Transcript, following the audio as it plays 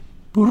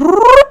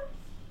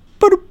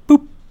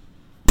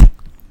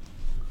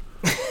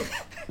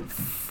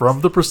From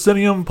the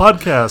Proscenium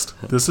Podcast,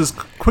 this is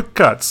Quick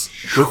Cuts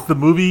with the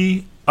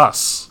movie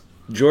Us.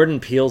 Jordan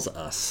Peele's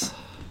Us.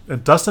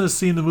 And Dustin has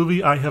seen the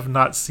movie. I have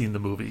not seen the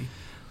movie.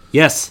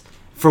 Yes.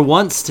 For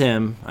once,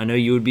 Tim, I know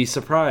you would be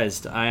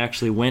surprised. I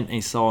actually went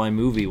and saw a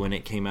movie when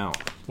it came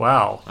out.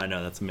 Wow. I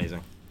know, that's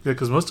amazing. Yeah,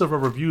 because most of our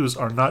reviews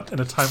are not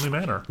in a timely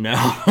manner. No.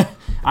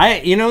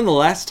 The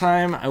last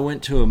time I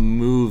went to a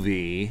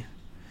movie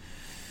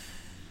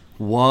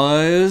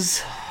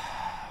was...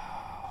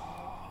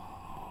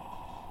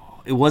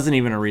 It wasn't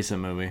even a recent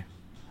movie.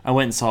 I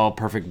went and saw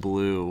Perfect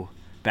Blue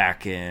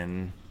back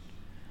in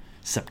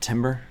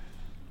September.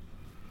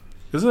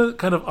 Isn't it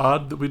kind of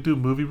odd that we do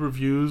movie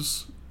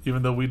reviews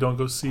even though we don't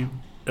go see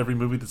every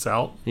movie that's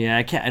out? Yeah,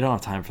 I don't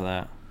have time for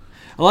that.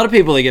 A lot of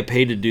people that get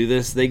paid to do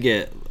this, they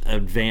get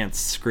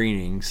advanced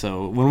screening.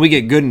 So when we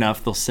get good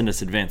enough, they'll send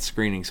us advanced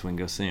screenings so we can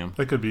go see them.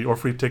 That could be, or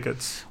free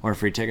tickets. Or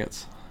free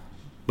tickets.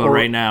 But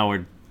right now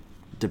we're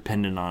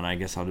dependent on, I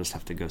guess I'll just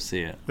have to go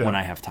see it when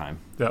I have time.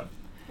 Yeah.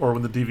 Or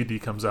when the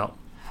DVD comes out.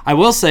 I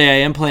will say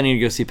I am planning to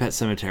go see Pet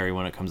Sematary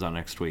when it comes out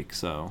next week.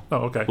 So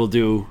okay. We'll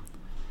do...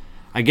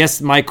 I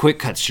guess my quick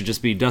cuts should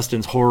just be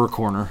Dustin's Horror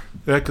Corner.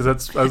 Yeah, because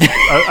that's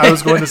I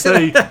was going to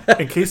say,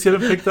 in case you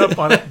haven't picked up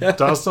on it,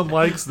 Dustin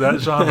likes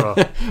that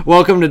genre.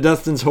 Welcome to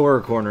Dustin's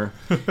Horror Corner.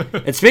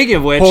 And speaking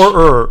of which...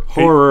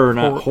 Horror,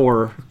 not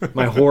horror.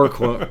 My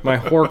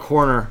horror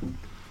corner.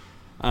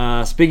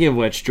 Speaking of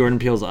which, Jordan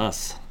Peele's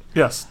Us.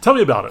 Yes, tell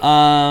me about it.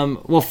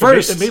 Well,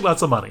 first... It made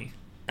lots of money.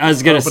 I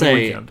was going to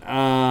say,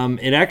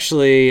 it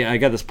actually... I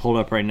got this pulled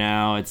up right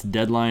now. It's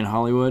Deadline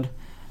Hollywood.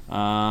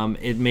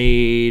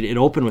 It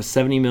opened with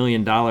 $70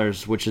 million,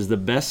 which is the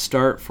best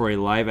start for a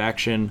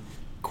live-action,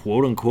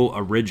 quote-unquote,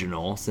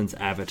 original since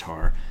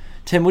Avatar.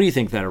 Tim, what do you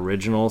think that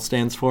original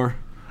stands for?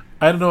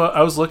 I don't know.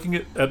 I was looking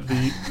at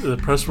the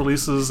press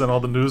releases and all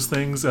the news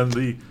things,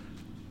 and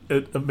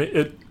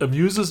it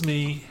amuses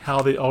me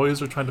how they always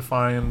are trying to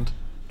find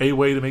a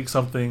way to make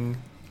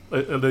something.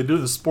 They do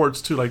the sports,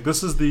 too. Like,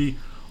 this is the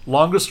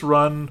longest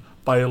run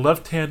by a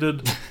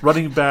left-handed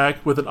running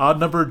back with an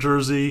odd-number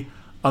jersey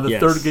on the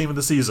third game of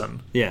the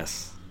season.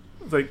 Yes.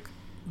 Like,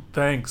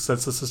 thanks.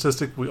 That's a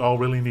statistic we all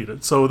really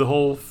needed. So the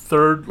whole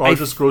third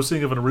largest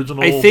grossing of an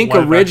original. I think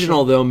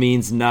original, though,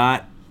 means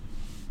not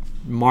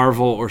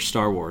Marvel or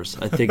Star Wars.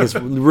 I think it's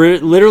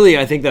literally,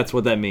 I think that's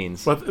what that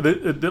means. But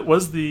it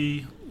was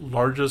the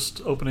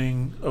largest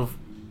opening of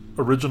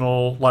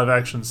original live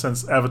action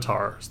since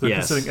Avatar. So they're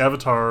considering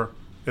Avatar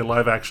a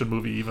live action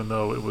movie, even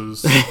though it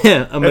was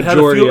a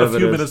majority a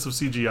few minutes of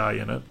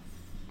CGI in it.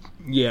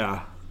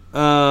 Yeah.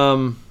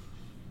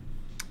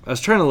 I was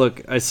trying to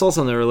look. I saw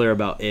something earlier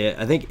about it.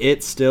 I think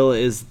it still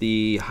is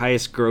the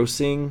highest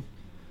grossing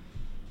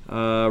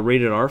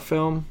rated R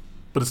film.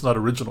 But it's not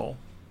original.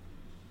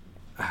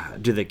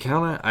 Do they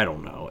count it? I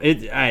don't know.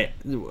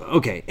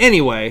 Okay.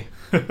 Anyway,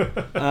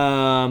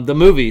 the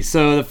movie.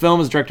 So the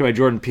film is directed by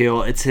Jordan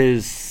Peele. It's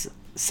his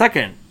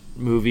second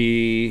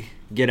movie,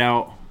 Get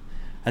Out.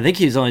 I think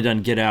he's only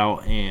done Get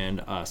Out and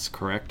Us,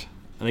 correct?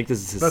 I think this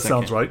is his second. That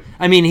sounds right.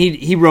 I mean,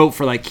 he wrote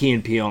for like Key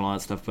and Peele and all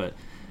that stuff, but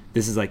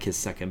this is like his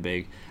second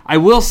big. I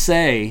will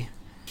say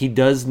he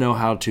does know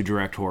how to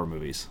direct horror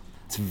movies.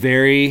 It's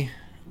very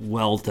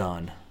well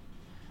done.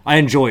 I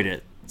enjoyed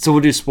it. So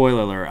we'll do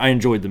spoiler alert. I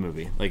enjoyed the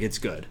movie. Like, it's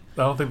good.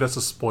 I don't think that's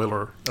a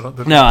spoiler.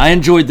 I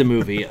enjoyed the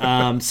movie.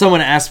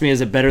 Someone asked me,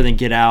 is it better than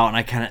Get Out? And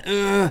I kind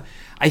of,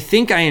 I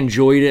think I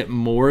enjoyed it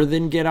more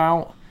than Get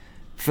Out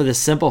for the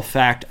simple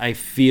fact I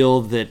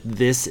feel that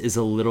this is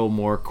a little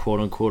more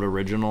quote-unquote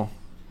original.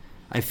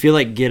 I feel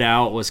like Get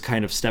Out was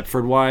kind of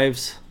Stepford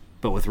Wives,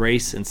 but with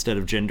race instead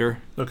of gender.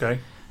 Okay.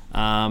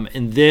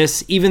 And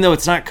this, even though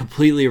it's not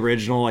completely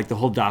original, like the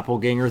whole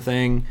doppelganger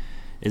thing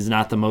is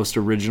not the most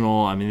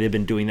original. I mean, they've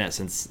been doing that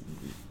since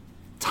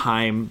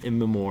time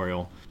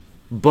immemorial.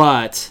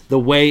 But the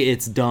way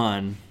it's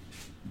done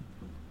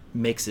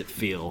makes it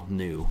feel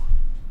new.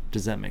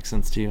 Does that make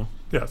sense to you?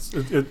 Yes.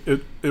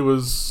 It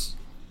was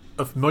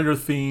a familiar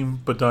theme,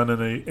 but done in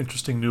an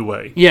interesting new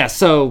way. Yeah,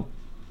 so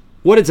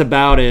what it's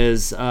about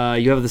is you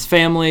have this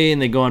family,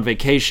 and they go on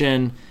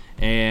vacation,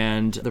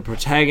 and the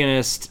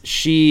protagonist,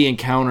 she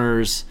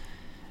encounters,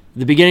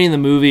 the beginning of the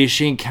movie,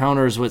 she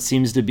encounters what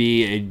seems to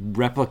be a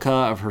replica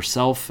of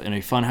herself in a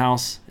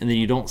funhouse, and then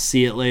you don't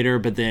see it later,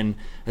 but then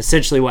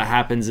essentially what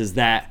happens is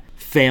that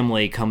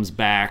family comes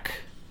back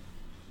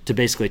to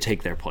basically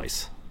take their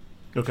place.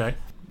 Okay.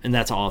 And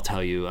that's all I'll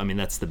tell you. I mean,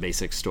 that's the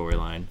basic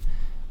storyline,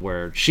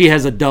 where she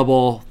has a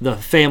double, the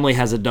family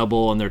has a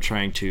double, and they're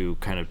trying to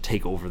kind of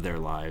take over their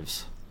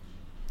lives.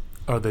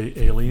 Are they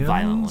aliens?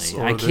 Violently.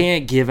 I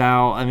can't give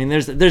out. I mean,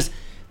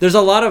 there's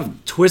a lot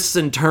of twists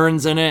and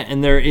turns in it,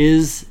 and there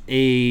is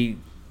a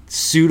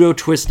pseudo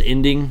twist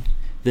ending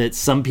that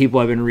some people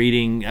I've been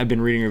reading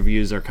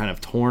reviews are kind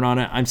of torn on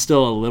it. I'm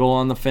still a little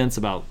on the fence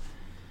about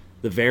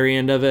the very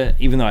end of it,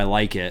 even though I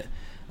like it.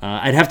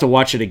 I'd have to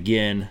watch it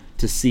again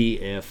to see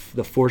if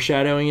the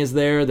foreshadowing is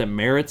there that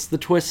merits the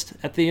twist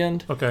at the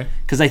end. Okay.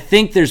 Because I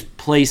think there's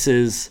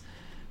places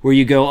where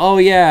you go, oh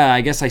yeah,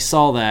 I guess I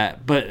saw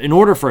that. But in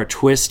order for a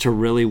twist to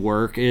really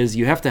work is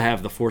you have to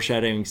have the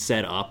foreshadowing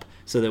set up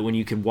so that when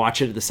you can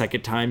watch it the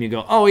second time, you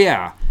go, oh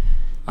yeah,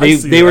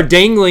 they were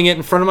dangling it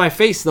in front of my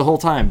face the whole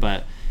time.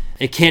 But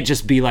it can't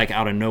just be like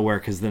out of nowhere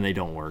because then they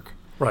don't work.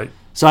 Right.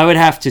 So I would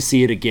have to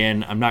see it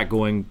again. I'm not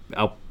going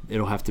out.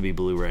 It'll have to be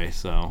Blu-ray,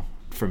 so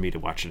for me to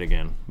watch it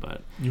again.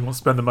 But you won't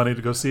spend the money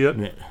to go see it?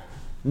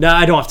 No,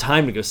 I don't have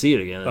time to go see it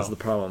again. That's the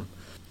problem.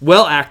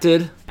 Well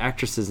acted.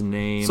 Actress's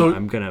name, so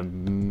I'm going to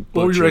butcher.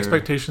 What were your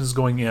expectations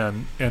going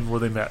in, and were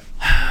they met?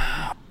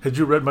 Had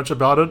you read much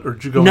about it, or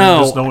did you go in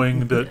just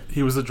knowing that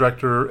he was the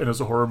director and it was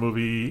a horror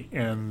movie,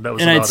 and that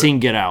was I'd seen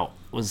Get Out,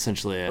 was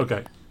essentially it.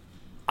 Okay.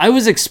 I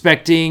was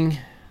expecting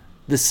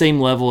the same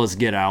level as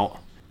Get Out,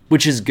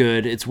 which is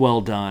good. It's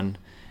well done.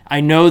 I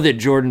know that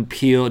Jordan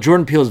Peele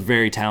is a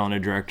very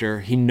talented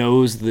director. He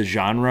knows the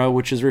genre,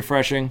 which is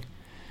refreshing.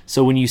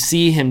 So when you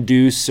see him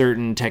do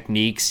certain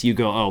techniques, you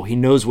go, oh, he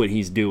knows what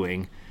he's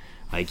doing.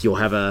 Like you'll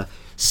have a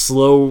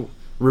slow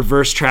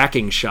reverse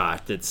tracking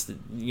shot that's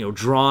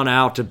drawn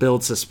out to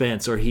build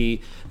suspense. Or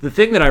the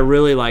thing that I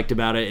really liked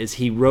about it is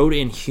he wrote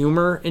in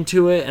humor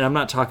into it, and I'm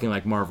not talking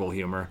like Marvel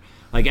humor,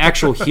 like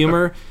actual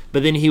humor,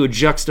 but then he would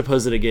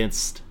juxtapose it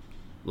against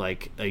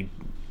like a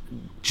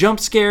jump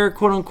scare,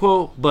 quote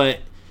unquote, but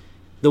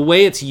the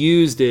way it's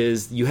used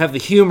is you have the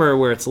humor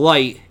where it's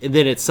light and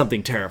then it's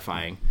something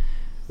terrifying,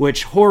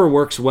 which horror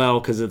works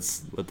well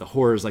because the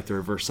horror is like the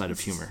reverse side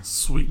of humor.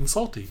 Sweet and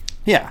salty.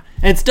 Yeah,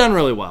 and it's done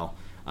really well.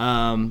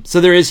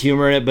 So there is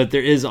humor in it, but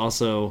there is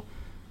also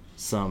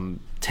some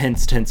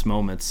tense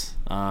moments.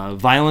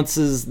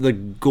 The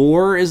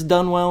gore is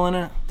done well in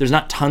it. There's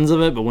not tons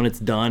of it, but when it's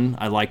done,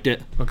 I liked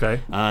it. Okay.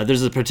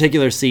 There's a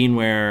particular scene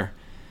where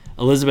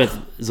Elizabeth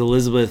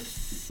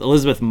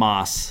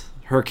Moss,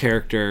 her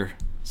character,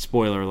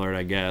 spoiler alert,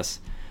 I guess,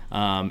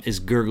 is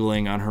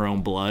gurgling on her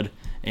own blood.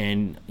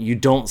 And you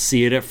don't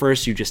see it at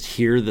first. You just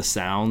hear the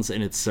sounds,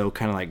 and it's so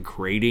kind of like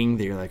grating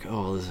that you're like,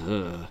 oh,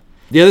 this.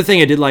 The other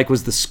thing I did like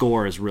was the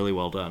score is really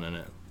well done in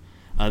it.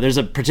 There's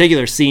a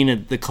particular scene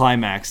at the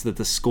climax that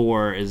the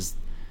score is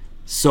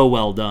so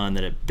well done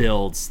that it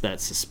builds that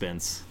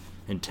suspense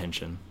and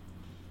tension.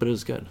 But it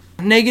was good.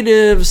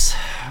 Negatives.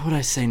 What would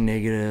I say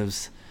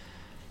negatives?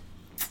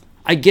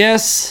 I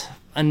guess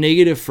a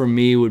negative for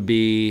me would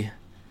be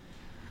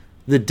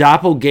the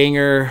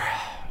doppelganger.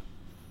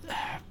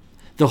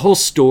 The whole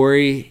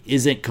story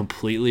isn't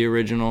completely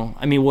original.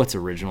 I mean, what's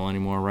original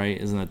anymore, right?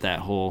 Isn't it that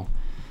whole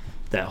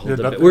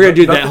debate? We're going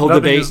to do that whole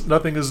debate.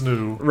 Nothing is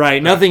new.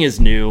 Right, nothing is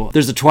new.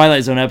 There's a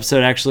Twilight Zone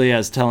episode, actually, I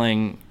was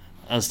telling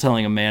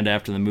Amanda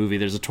after the movie,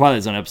 there's a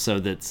Twilight Zone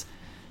episode that's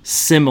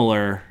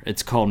similar.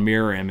 It's called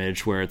Mirror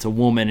Image, where it's a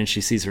woman and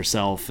she sees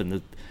herself.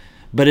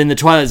 But in the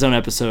Twilight Zone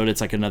episode,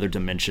 it's like another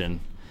dimension,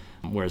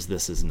 whereas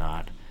this is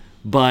not.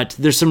 But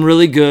there's some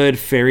really good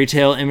fairy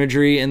tale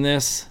imagery in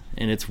this,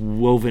 and it's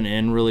woven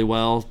in really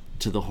well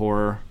to the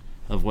horror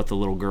of what the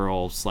little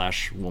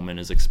girl/woman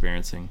is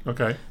experiencing.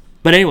 Okay.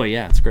 But anyway,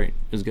 yeah, it's great.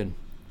 It was good.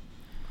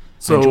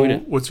 So,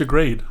 what's your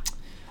grade?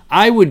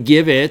 I would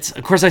give it.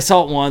 Of course, I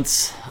saw it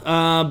once,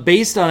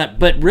 based on it.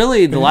 But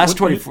really, the last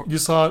 24. You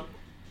saw it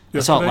yesterday?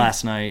 I saw it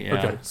last night.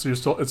 Yeah. Okay,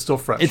 so it's still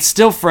fresh. It's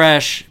still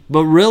fresh,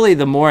 but really,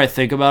 the more I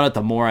think about it,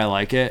 the more I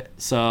like it.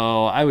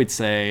 So I would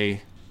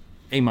say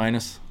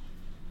A-.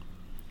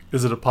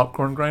 Is it a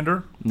popcorn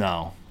grinder?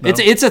 No.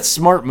 It's a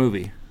smart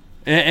movie.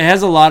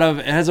 There's a lot of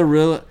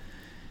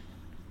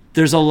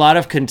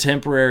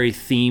contemporary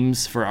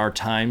themes for our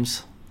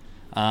times.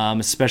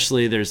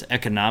 Especially there's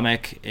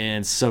economic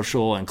and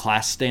social and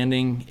class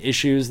standing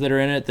issues that are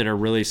in it that are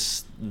really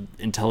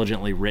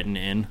intelligently written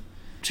in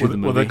to the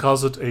movie. Will they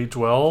cause it to age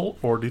well,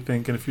 or do you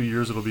think in a few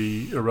years it'll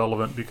be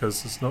irrelevant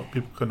because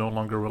people can no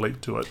longer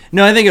relate to it?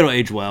 No, I think it'll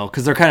age well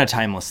because they're kind of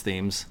timeless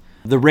themes.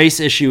 The race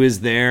issue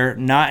is there,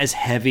 not as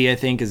heavy, I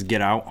think, as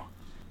Get Out.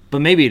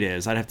 But maybe it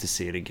is. I'd have to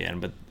see it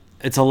again. But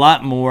it's a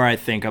lot more, I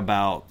think,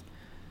 about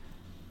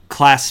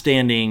class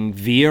standing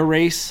via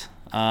race.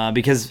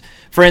 Because,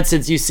 for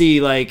instance, you see,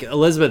 like,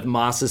 Elizabeth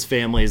Moss's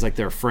family is, like,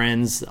 their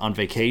friends on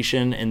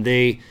vacation. And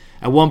they,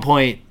 at one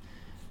point,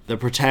 the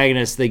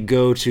protagonists, they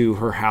go to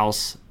her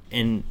house.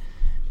 And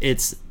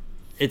it's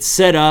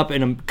set up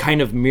in a kind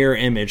of mirror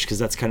image because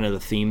that's kind of the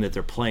theme that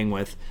they're playing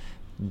with.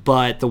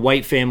 But the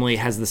white family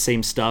has the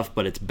same stuff,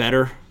 but it's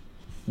better.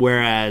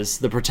 Whereas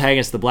the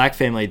protagonist, the black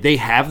family, they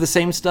have the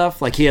same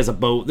stuff. Like he has a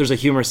boat. There's a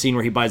humorous scene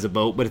where he buys a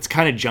boat, but it's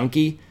kind of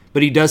junky.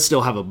 But he does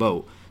still have a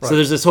boat. Right. So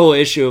there's this whole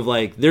issue of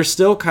like, they're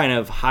still kind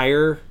of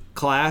higher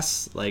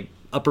class, like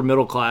upper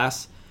middle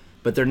class,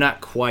 but they're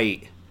not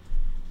quite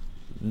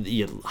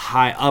the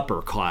high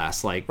upper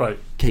class like right.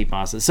 Kate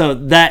Moss is. So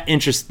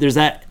there's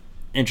that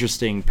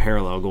interesting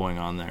parallel going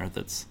on there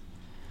that's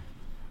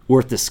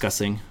worth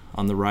discussing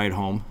on the ride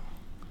home.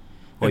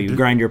 Well, you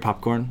grind your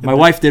popcorn. My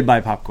wife did buy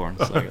popcorn.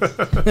 So I guess.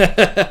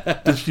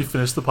 Did she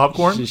finish the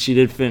popcorn? She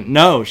did.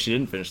 No, she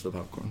didn't finish the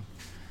popcorn.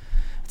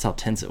 That's how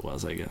tense it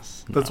was, I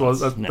guess. That's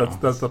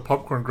the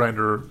popcorn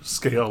grinder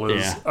scale.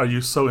 Is yeah. Are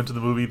you so into the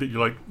movie that you're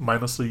like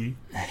mindlessly,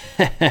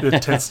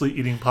 intensely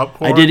eating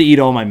popcorn? I did eat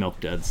all my Milk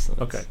Duds. So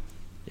okay.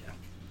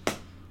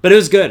 But it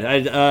was good.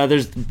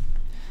 There's,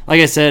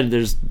 like I said,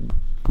 there's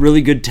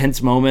really good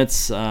tense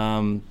moments.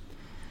 The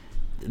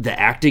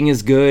acting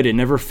is good. It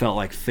never felt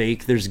like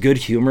fake. There's good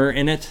humor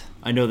in it.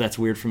 I know that's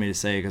weird for me to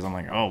say because I'm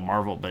like, oh,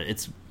 Marvel,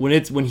 but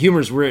when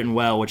humor's written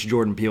well, which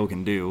Jordan Peele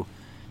can do,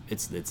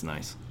 it's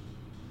nice.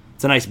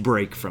 It's a nice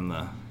break from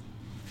the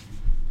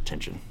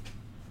tension.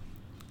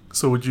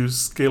 So would you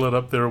scale it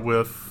up there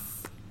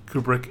with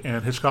Kubrick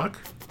and Hitchcock?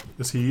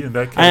 Is he in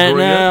that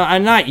category yet?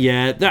 Not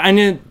yet.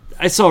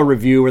 I saw a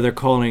review where they're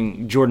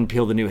calling Jordan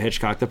Peele the new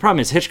Hitchcock. The problem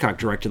is Hitchcock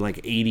directed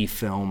like 80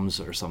 films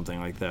or something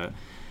like that.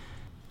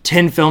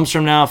 10 films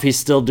from now, if he's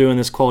still doing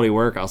this quality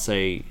work, I'll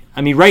say,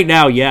 I mean, right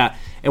now, yeah.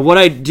 And what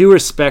I do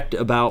respect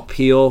about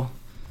Peele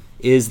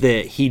is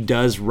that he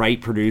does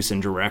write, produce,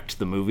 and direct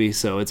the movie.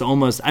 So it's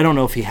almost, I don't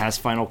know if he has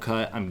Final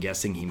Cut. I'm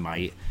guessing he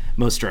might.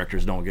 Most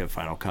directors don't get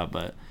Final Cut,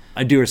 but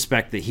I do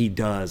respect that he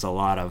does a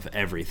lot of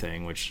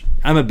everything, which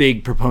I'm a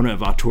big proponent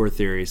of auteur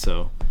theory.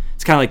 So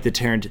it's kind of like the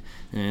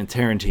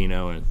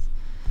Tarantino.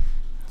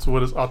 So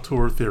what is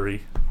auteur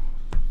theory?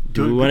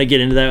 Do we want to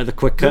get into that with a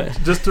quick cut?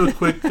 Just do a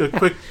quick.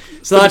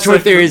 So auteur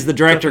theory is the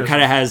director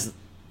kind of has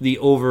the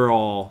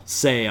overall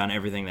say on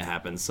everything that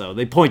happens. So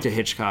they point to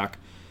Hitchcock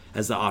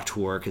as the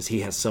auteur because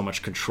he has so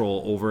much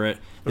control over it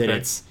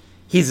that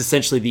he's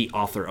essentially the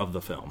author of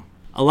the film.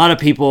 A lot of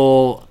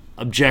people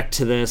object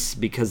to this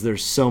because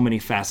there's so many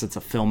facets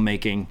of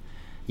filmmaking.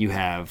 You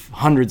have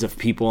hundreds of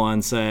people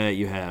on set.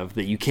 You have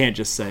that you can't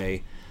just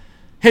say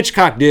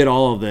Hitchcock did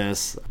all of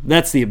this.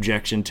 That's the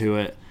objection to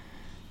it.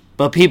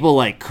 But people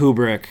like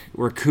Kubrick,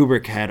 where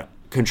Kubrick had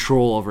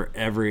control over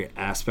every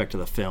aspect of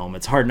the film,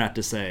 it's hard not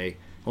to say,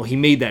 well, he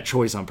made that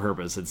choice on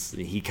purpose.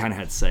 He kind of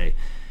had to say.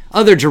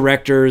 Other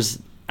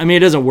directors, I mean,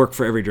 it doesn't work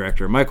for every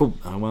director. Is Michael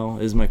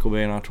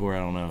Bay an auteur? I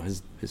don't know,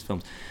 his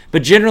films.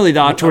 But generally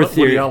the auteur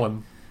theory... Woody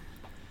Allen.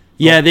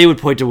 Yeah, they would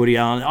point to Woody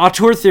Allen.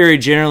 Auteur theory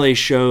generally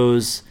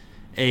shows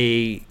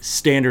a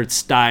standard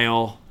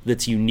style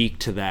that's unique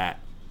to that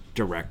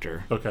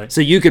director. Okay.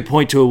 So you could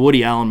point to a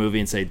Woody Allen movie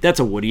and say, that's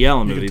a Woody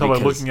Allen movie. You can tell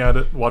by looking at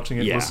it, watching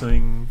it,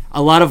 listening.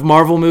 A lot of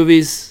Marvel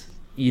movies,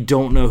 you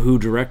don't know who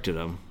directed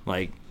them.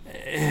 Like,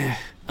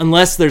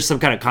 unless there's some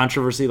kind of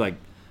controversy, like,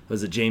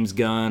 was it James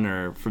Gunn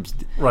or...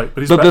 Right,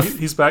 but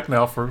he's back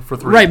now for 3.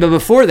 Right, but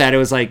before that, it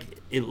was like,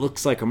 it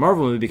looks like a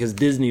Marvel movie because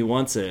Disney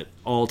wants it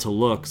all to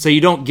look. So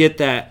you don't get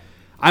that...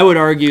 I would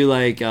argue,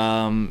 like,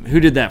 who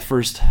did that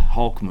first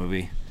Hulk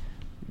movie?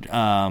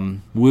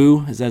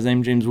 Woo? Is that his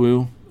name, James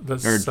Woo? That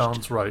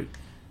sounds right.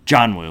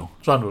 John Woo.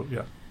 John Woo,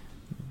 yeah.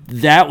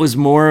 That was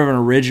more of an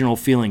original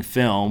feeling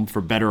film,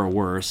 for better or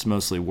worse,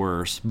 mostly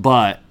worse,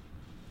 but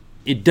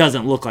it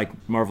doesn't look like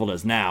Marvel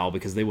does now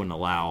because they wouldn't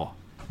allow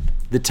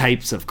the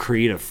types of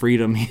creative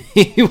freedom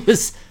he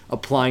was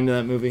applying to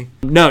that movie.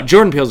 No,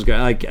 Jordan Peele's great.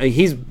 Like,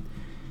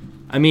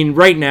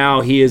 right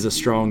now he is a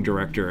strong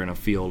director in a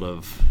field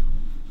of...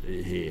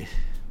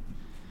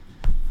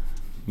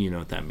 You know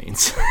what that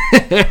means.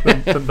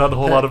 Not a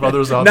whole lot of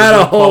others out there.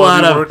 Not a whole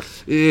lot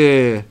of...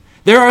 Yeah.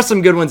 There are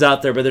some good ones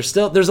out there, but there's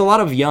a lot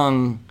of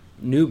young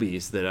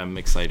newbies that I'm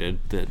excited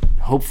that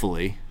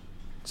hopefully...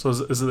 So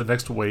is it the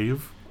next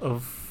wave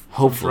of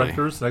hopefully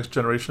directors? The next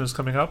generation is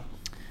coming up?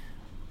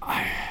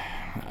 I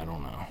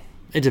don't know.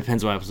 It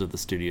depends what happens with the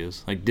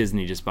studios. Like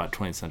Disney just bought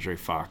 20th Century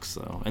Fox,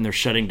 and they're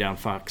shutting down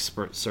Fox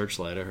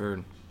Searchlight, I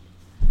heard.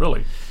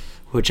 Really?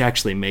 Which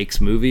actually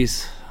makes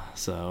movies,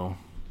 so...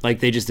 Like,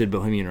 they just did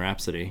Bohemian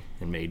Rhapsody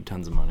and made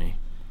tons of money.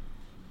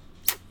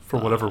 For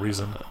whatever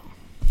reason.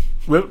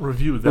 We haven't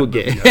reviewed that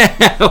movie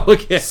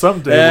yet.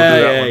 Someday we'll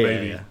do that one,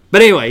 maybe. Yeah.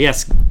 But anyway,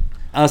 yes.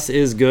 Us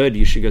is good.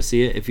 You should go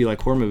see it if you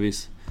like horror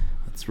movies.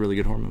 It's a really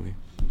good horror movie.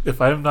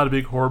 If I'm not a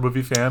big horror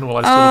movie fan, will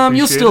I still appreciate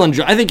you'll still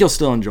enjoy. I think you'll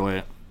still enjoy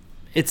it.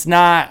 It's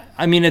not...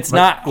 I mean, it's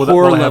not will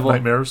horror will level. I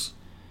have nightmares?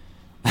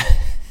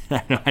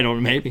 I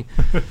don't. Maybe.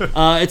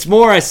 It's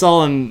more. I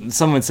saw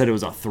someone said it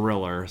was a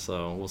thriller,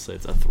 so we'll say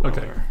it's a thriller.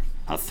 Okay.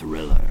 A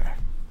thriller.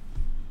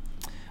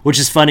 Which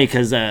is funny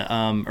because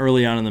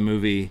early on in the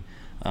movie,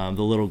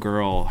 the little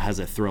girl has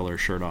a Thriller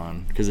shirt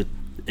on because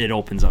it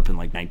opens up in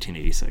like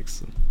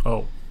 1986.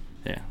 Oh.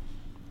 Yeah.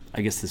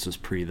 I guess this was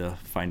pre the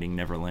Finding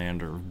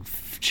Neverland or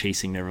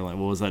Chasing Neverland.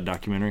 What was that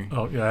documentary?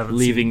 Oh yeah, I haven't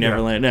Leaving seen,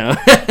 Neverland. Yeah.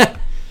 No.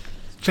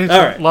 Changed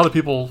a lot of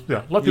people.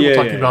 Yeah, a lot of people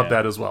talking about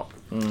that as well.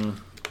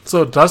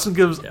 So Dustin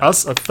gives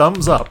us a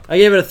thumbs up. I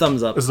gave it a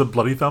thumbs up. Is it a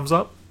bloody thumbs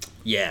up?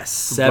 Yes,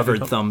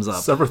 severed thumbs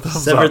up. Severed thumbs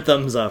up. Severed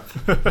thumbs up.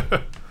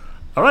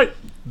 All right,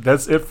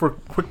 that's it for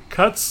Quick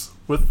Cuts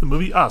with the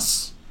movie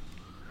Us.